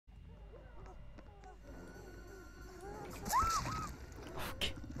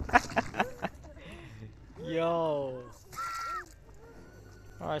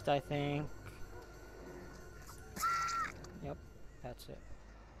start, I think. Yep, that's it.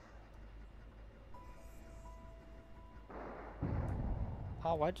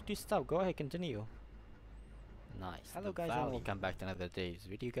 Oh, why did you stop? Go ahead, continue. Nice. Hello guys and welcome back to another day's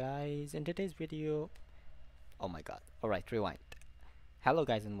video, guys. In today's video, oh my god. Alright, rewind. Hello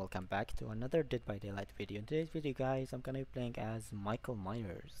guys and welcome back to another Dead by Daylight video. In today's video, guys, I'm gonna be playing as Michael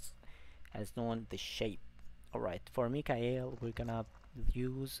Myers, as known the Shape. Alright, for Michael, we're gonna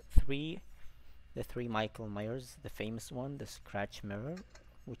use the three Michael Myers, the famous one, the scratch mirror,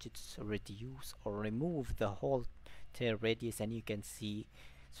 which is reduce or remove the whole tear radius, and you can see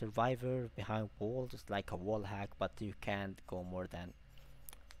survivor behind walls like a wall hack, but you can't go more than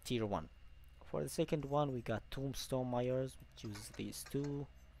tier 1. For the second one, we got Tombstone Myers, which uses these two.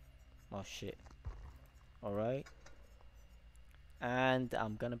 Oh shit. Alright. And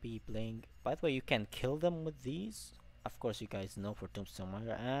I'm gonna be playing, by the way, you can kill them with these. Of course, you guys know for Tombstone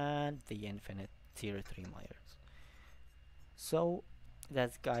Myers and the infinite tier 3 Myers. So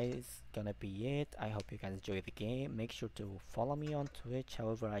that's guys gonna be it. I hope you guys enjoy the game. Make sure to follow me on Twitch.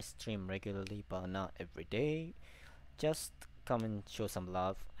 However, I stream regularly but not every day. Just come and show some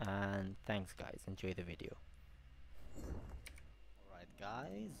love, and thanks guys. Enjoy the video. Alright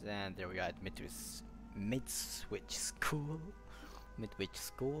guys, and there we are at Mid-Switch School,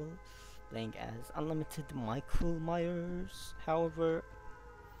 playing as Unlimited Michael Myers. However,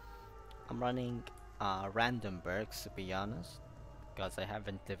 I'm running random perks, to be honest, because I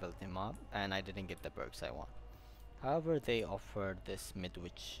haven't leveled him up and I didn't get the perks I want. However, they offered this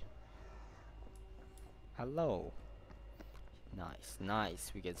Midwich. Hello. Nice,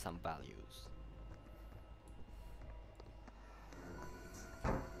 nice. We get some values.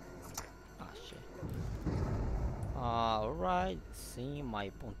 Ah shit. Alright, see,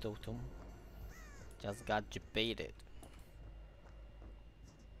 my Pontotum just got debated.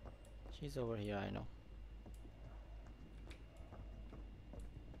 She's over here, I know.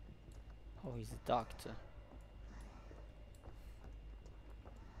 Oh, he's a doctor.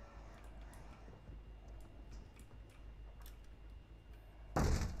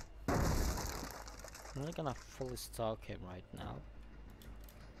 I'm not gonna fully stalk him right now.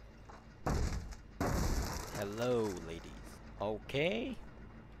 Hello, ladies. Okay.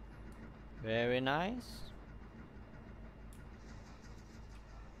 Very nice.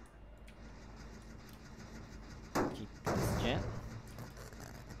 Keep this gen.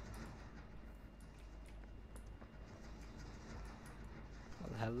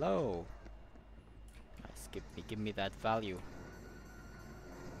 Well, hello. Nice. Give me that value.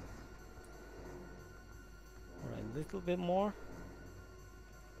 Alright, a little bit more.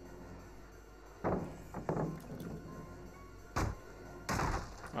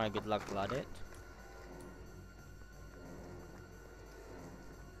 Alright, good luck, Claudette.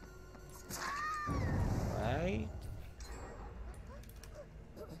 Right.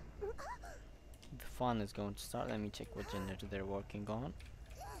 The fun is going to start. Let me check what generator they're working on.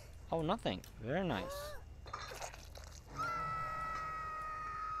 Oh, nothing. Very nice.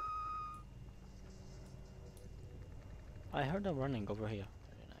 I heard them running over here.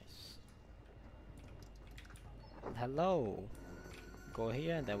 Very nice. Hello. Go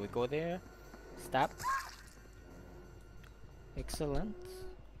here, then we go there. Stop. Excellent.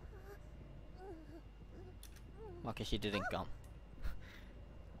 Okay, she didn't come.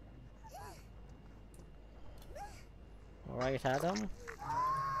 Alright, Adam.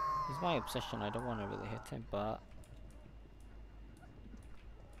 He's my obsession. I don't want to really hit him, but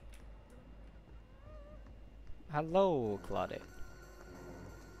hello, Claudette.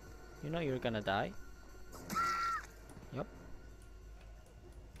 You know you're gonna die. Yep.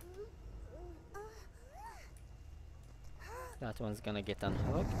 That one's gonna get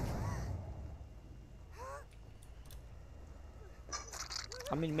unhooked.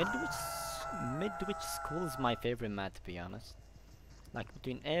 I mean, Midwich School is my favorite map, to be honest. Like,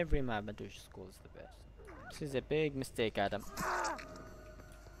 between every map, Midwich School is the best. This is a big mistake, Adam.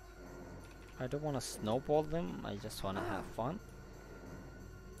 I don't want to snowball them, I just want to have fun.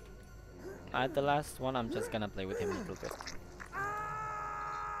 At the last one, I'm just gonna play with him a little bit.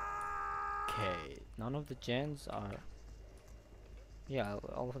 Okay, none of the gens are... Yeah,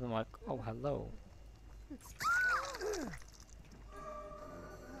 all of them are... Oh, hello.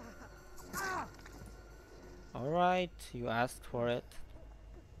 Alright, you asked for it.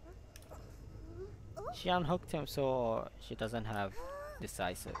 She unhooked him, so she doesn't have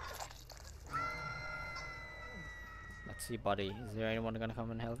decisive. Let's see, buddy. Is there anyone gonna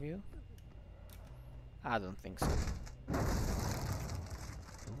come and help you? I don't think so. Ooh,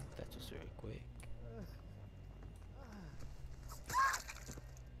 that was very quick.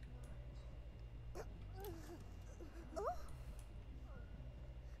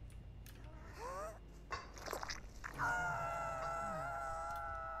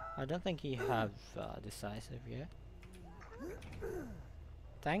 I don't think he have decisive yet.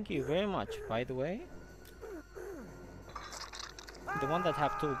 Thank you very much, by the way. The one that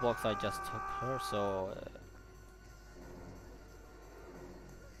have toolbox, I just took her, so...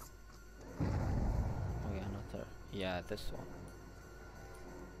 oh yeah, not her. Yeah, this one.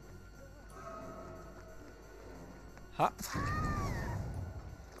 Ha!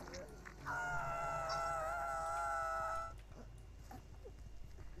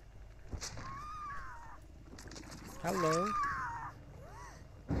 Hello.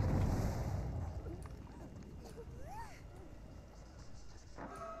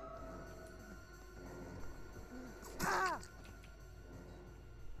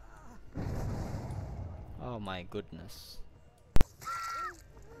 Oh my goodness.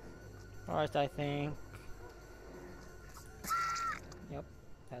 Alright, I think. Yep,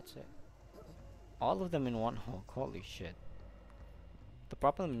 that's it. All of them in one hook, holy shit. The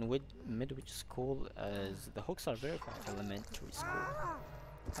problem with Midwich School is the hooks are very far elementary school.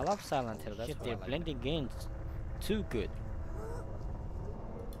 I love Silent Hill, that's shit, they're blending in too good.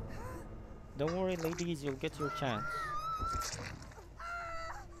 Don't worry ladies, you'll get your chance.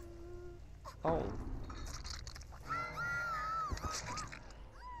 Oh.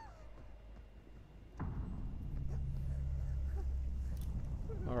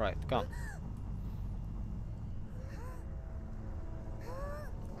 Alright, come.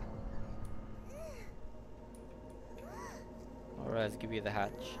 Alright, let's give you the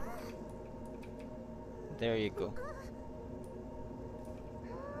hatch. There you go.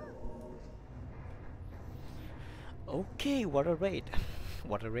 Okay, what a raid.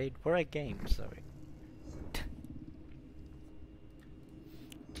 What a raid for a game, sorry.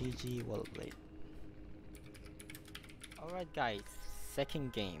 GG, well played. Alright guys,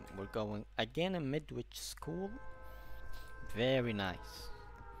 second game. We're going again in Midwich School. Very nice.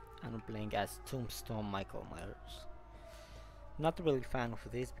 And I'm playing as Tombstone Michael Myers. Not really fan of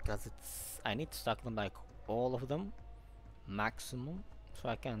this because I need to stack them like all of them maximum so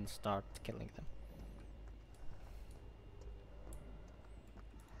I can start killing them.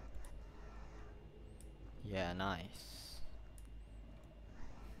 Yeah, nice.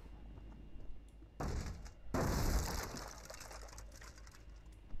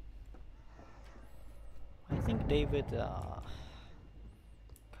 I think David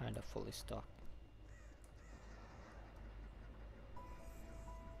kind of fully stocked.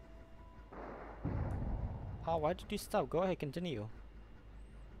 Oh, why did you stop? Go ahead, continue.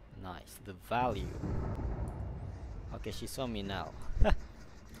 Nice, the value. Okay, she saw me now.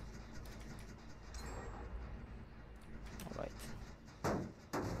 Alright.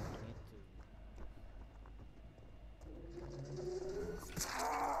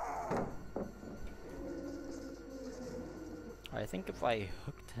 I think if I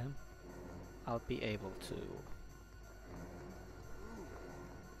hooked him, I'll be able to...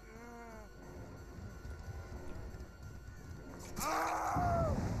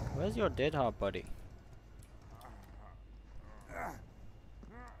 Where's your dead heart, buddy?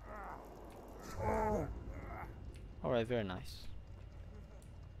 Alright, very nice.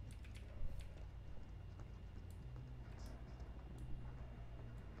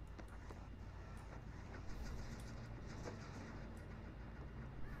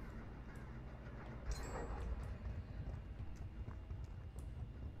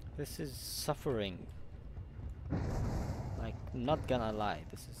 This is suffering. Like, not gonna lie,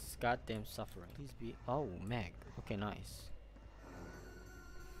 this is goddamn suffering. Please be... Oh, Meg. Okay, nice.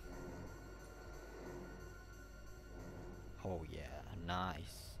 Oh yeah,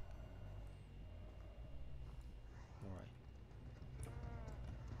 nice. Alright.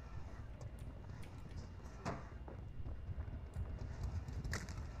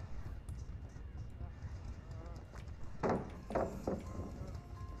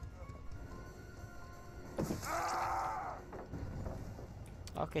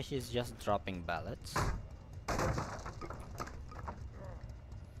 Okay, she's just dropping ballots.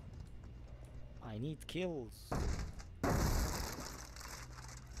 I need kills.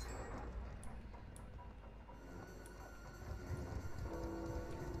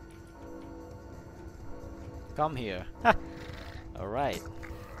 Come here. Alright.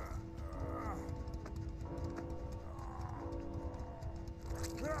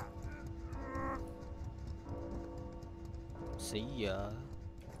 See ya.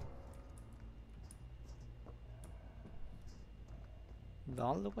 The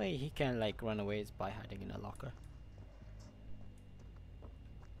only way he can like run away is by hiding in a locker.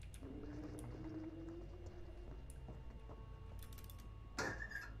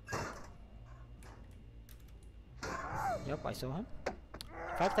 Yep, I saw him.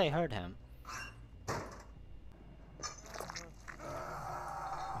 In fact, I heard him.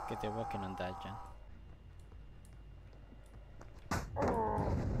 Okay, they're working on that, Jen.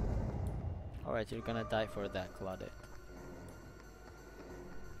 Alright, you're gonna die for that, Claudette.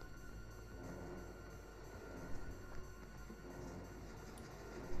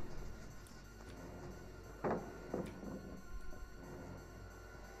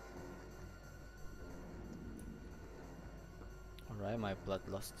 Alright, my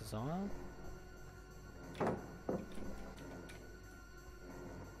bloodlust is on.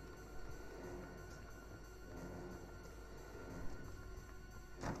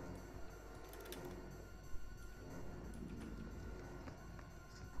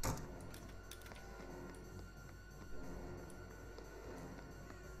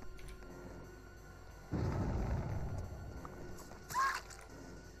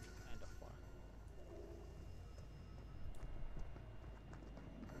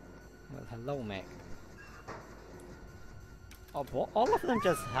 Well, hello, Meg. Oh, all of them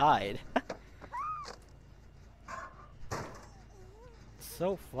just hide.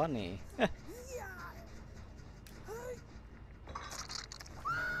 So funny.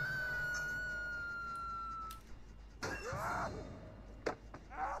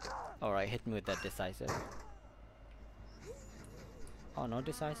 Alright, hit me with that decisive. Oh, no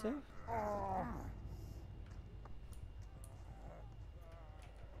decisive?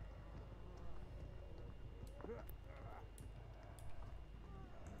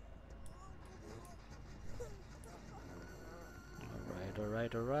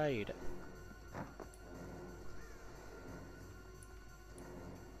 Alright.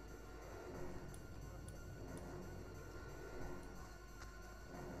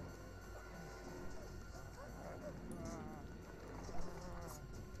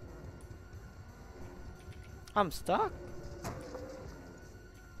 I'm stuck.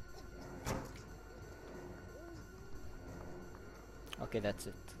 Okay, that's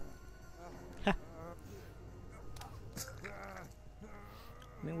it. I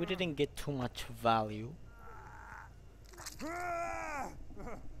mean, we didn't get too much value.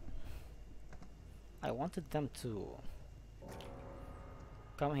 I wanted them to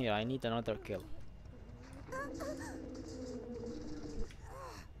come here. I need another kill.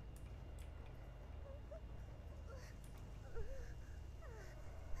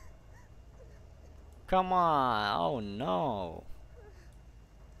 Come on! Oh no!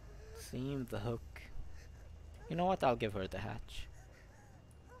 Seam the hook. You know what? I'll give her the hatch.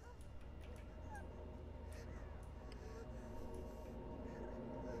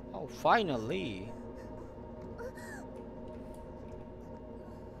 Oh, finally!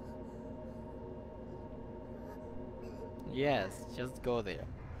 Yes, just go there.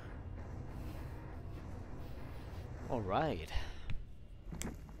 Alright.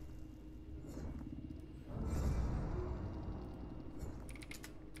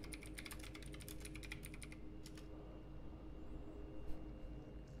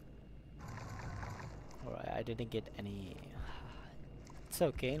 Alright, I didn't get any. It's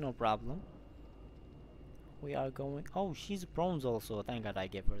okay, no problem. We are going. Oh, she's bronze also. Thank God I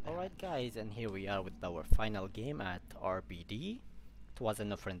gave her that. Alright, guys, and here we are with our final game at RBD. It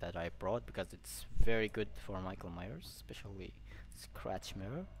wasn't a friend that I brought because it's very good for Michael Myers, especially Scratch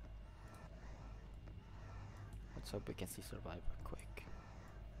Mirror. Let's hope we can see Survivor quick.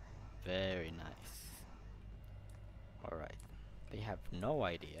 Very nice. Alright, they have no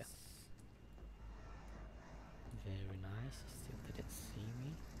idea. Very nice. Still didn't see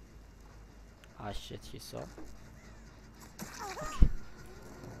me. Ah shit, she saw. Okay.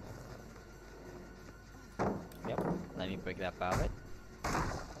 Yep, let me break that pallet.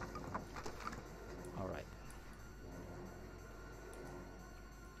 Alright.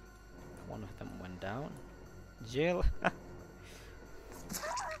 One of them went down. Jill!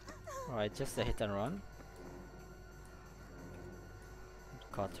 Alright, just a hit and run.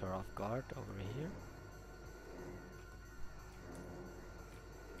 Caught her off guard over here.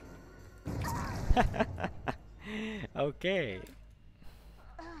 Okay.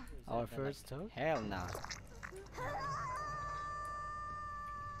 Our first hook? Hell no.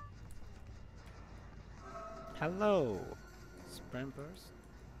 Hello. Sprint burst.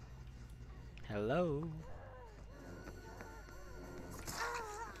 Hello.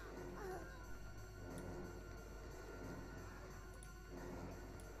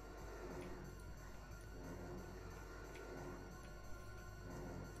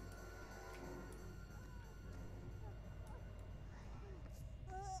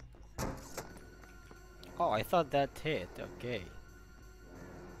 Oh, I thought that hit. Okay.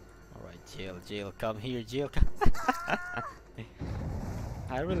 Alright, Jill, come here, Jill.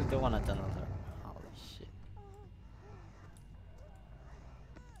 I really don't wanna tunnel her. Holy shit.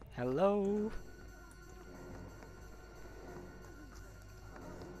 Hello?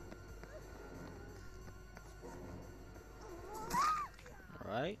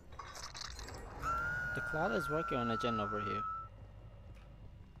 Alright. The cloud is working on a gen over here.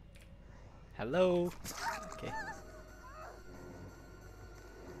 Hello? Okay.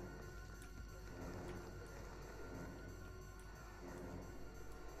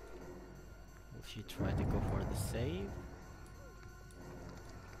 Will she try to go for the save?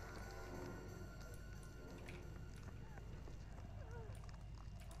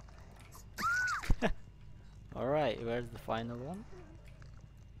 Alright, where's the final one?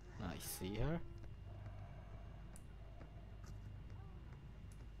 I see her.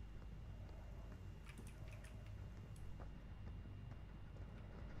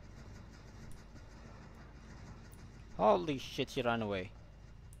 Holy shit, she ran away.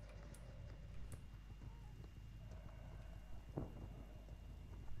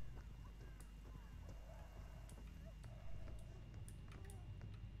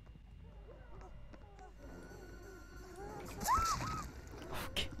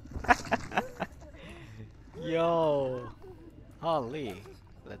 Okay. Yo! Holy.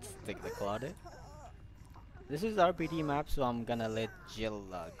 Let's take the cloud. This is RPD map, so I'm gonna let Jill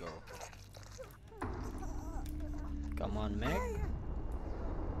go. Come on, Meg.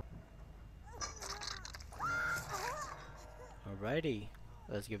 Alrighty.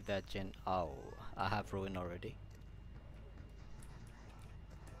 Let's give that gen. Oh, I have ruin already.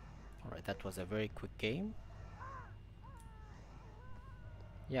 Alright, that was a very quick game.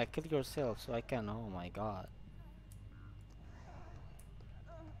 Yeah, kill yourself so I can. Oh my god.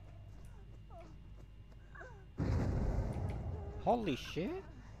 Holy shit.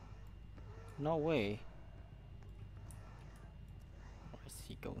 No way. Or is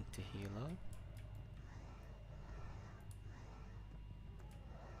he going to heal up?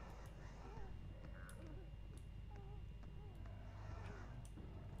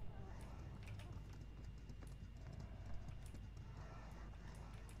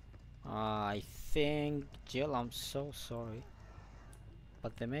 I think Jill, I'm so sorry,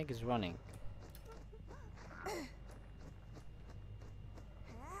 but the Meg is running.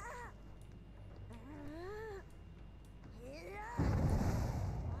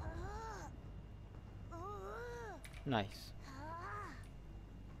 Nice.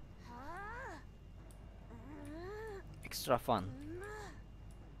 Extra fun.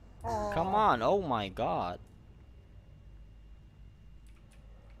 Come on, oh my god.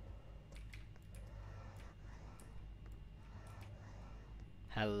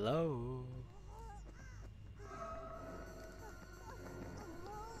 Hello.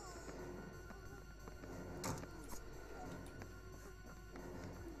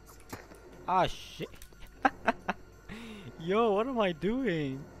 Ah shit. Yo, what am I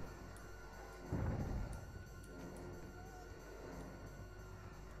doing?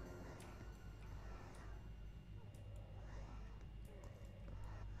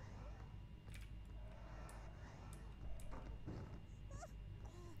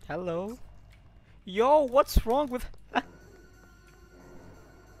 Hello? Yo, what's wrong with...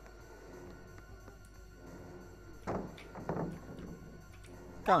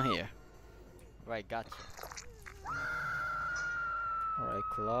 Come here. Right, gotcha. Alright,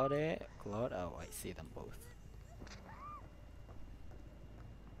 Claude, oh, I see them both.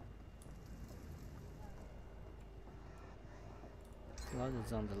 Claude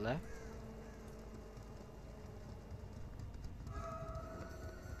is on the left.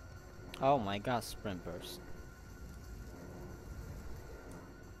 Oh my god, sprint burst.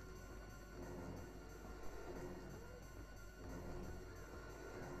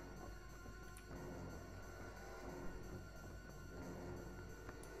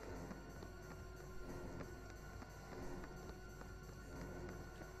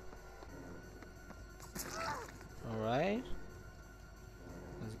 Alright.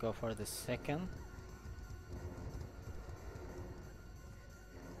 Let's go for the second.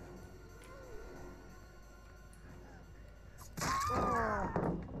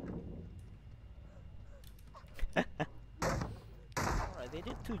 Alright, they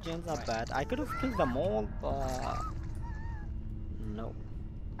did 2 gens, not bad. I could have killed them all, but no.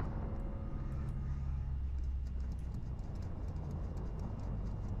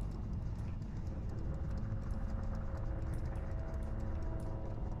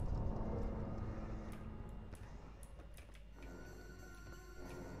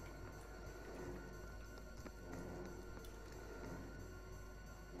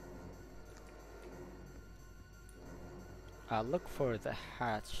 I'll look for the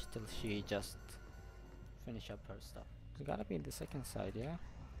hatch till she just finish up her stuff. It's gotta be the second side, yeah?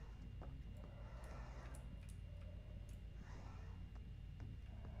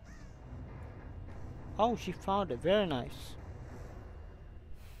 Oh, she found it. Very nice.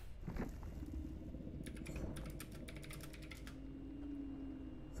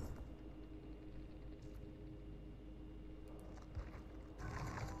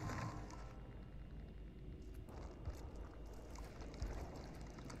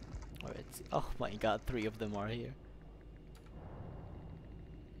 Alright. Oh my god, 3 of them are here.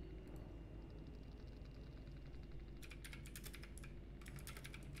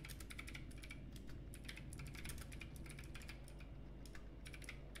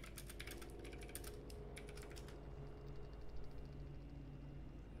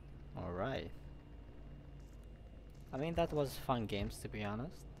 Alright. I mean, that was fun games, to be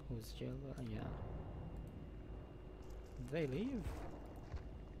honest. Who's Jill? Yeah. Did they leave?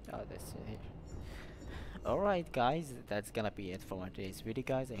 Oh, they sit here. Alright guys, that's gonna be it for today's video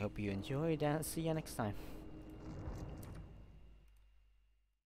guys. I hope you enjoyed and see you next time.